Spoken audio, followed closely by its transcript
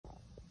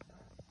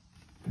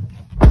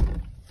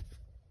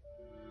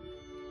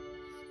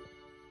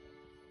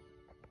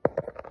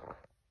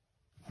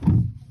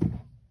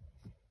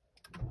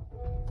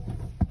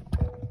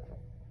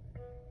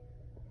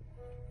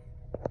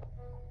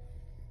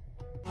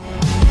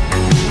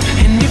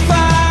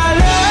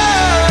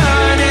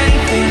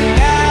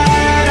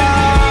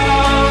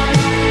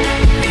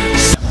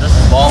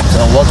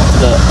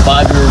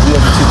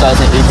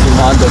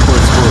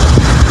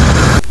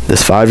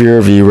5-year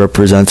review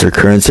represents our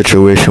current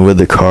situation with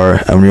the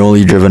car, and we've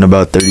only driven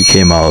about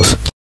 30k miles.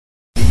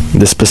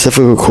 The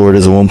specific Accord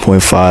is a 1.5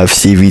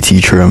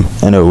 CVT trim,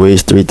 and it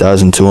weighs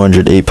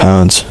 3,208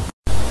 pounds.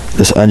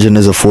 This engine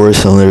is a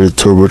 4-cylinder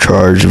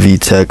turbocharged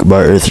VTEC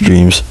by Earth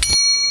Dreams.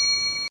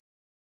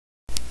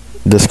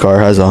 This car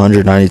has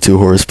 192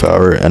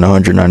 horsepower and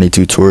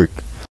 192 torque.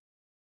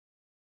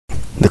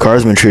 The car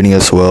has been treating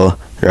us well.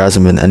 There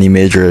hasn't been any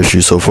major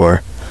issues so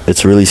far.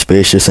 It's really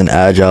spacious and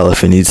agile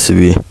if it needs to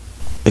be.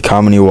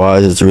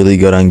 Economy-wise, it's really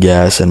good on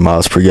gas and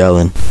miles per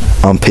gallon.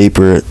 On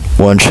paper,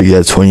 one should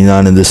get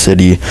 29 in the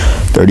city,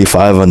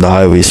 35 on the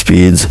highway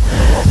speeds,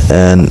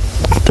 and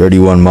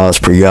 31 miles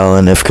per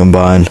gallon if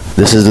combined.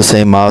 This is the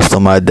same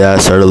milestone my dad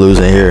started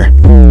losing here.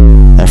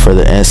 And for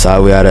the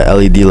inside, we added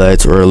LED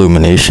lights or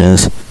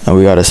illuminations, and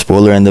we got a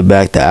spoiler in the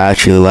back that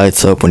actually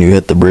lights up when you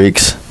hit the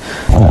brakes.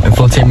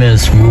 Infotainment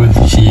is smooth.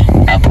 You see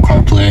Apple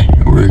CarPlay,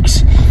 it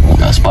works. You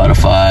got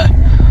Spotify,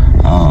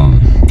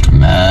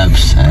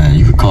 Maps, and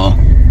you could call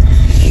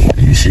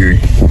Siri.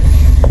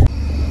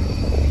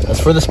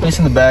 As for the space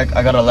in the back,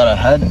 I got a lot of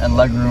head and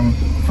leg room.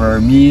 For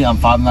me, I'm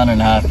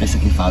 5'9.5",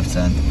 basically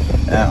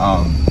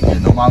 5'10".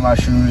 And don't mind my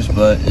shoes,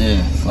 but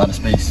yeah, it's a lot of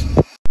space.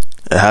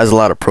 It has a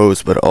lot of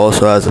pros, but it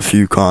also has a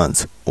few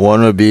cons.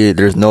 One would be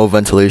there's no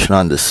ventilation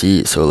on the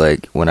seat, so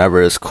like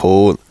whenever it's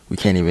cold, we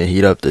can't even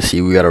heat up the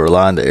seat. We gotta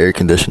rely on the air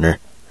conditioner.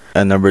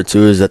 And number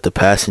two is that the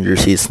passenger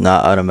seat's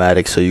not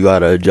automatic, so you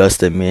gotta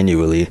adjust it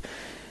manually.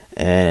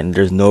 And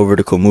there's no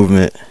vertical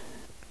movement.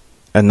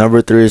 And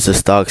number three is the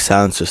stock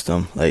sound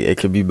system. Like, it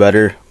could be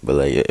better, but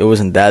like it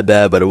wasn't that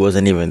bad, but it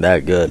wasn't even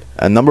that good.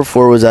 And number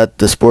four was that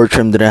the sport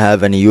trim didn't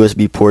have any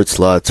USB port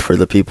slots for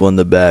the people in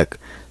the back,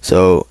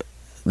 so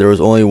there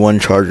was only one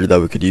charger that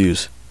we could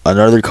use.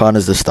 Another con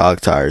is the stock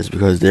tires,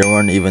 because they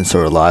weren't even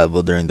so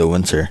reliable during the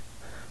winter.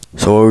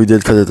 So what we did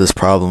because of this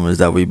problem is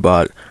that we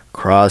bought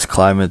Cross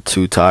Climate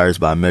 2 tires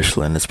by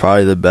Michelin. It's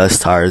probably the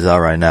best tires out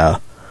right now.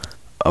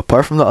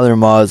 Apart from the other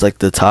mods like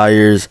the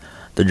tires,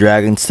 the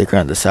Dragon sticker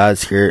on the side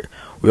skirt,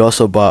 we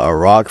also bought a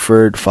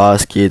Rockford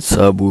Fosgate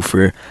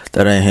subwoofer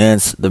that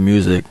enhanced the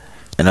music.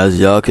 And as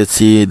y'all could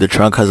see, the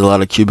trunk has a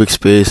lot of cubic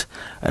space,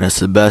 and it's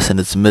the best in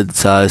its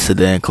mid-size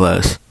sedan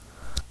class.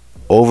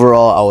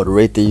 Overall, I would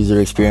rate the user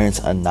experience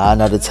a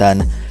 9 out of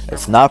 10.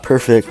 It's not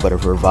perfect, but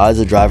it provides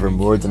the driver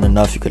more than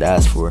enough you could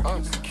ask for.